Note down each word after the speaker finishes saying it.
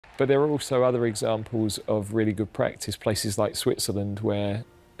But there are also other examples of really good practice, places like Switzerland, where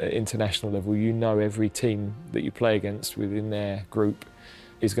at international level, you know every team that you play against within their group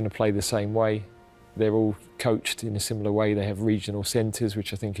is going to play the same way. They're all coached in a similar way. They have regional centres,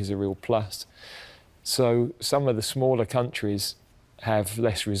 which I think is a real plus. So some of the smaller countries have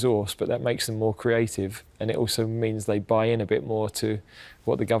less resource, but that makes them more creative, and it also means they buy in a bit more to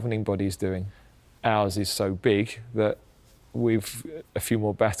what the governing body is doing. Ours is so big that with a few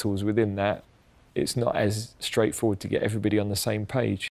more battles within that, it's not as straightforward to get everybody on the same page.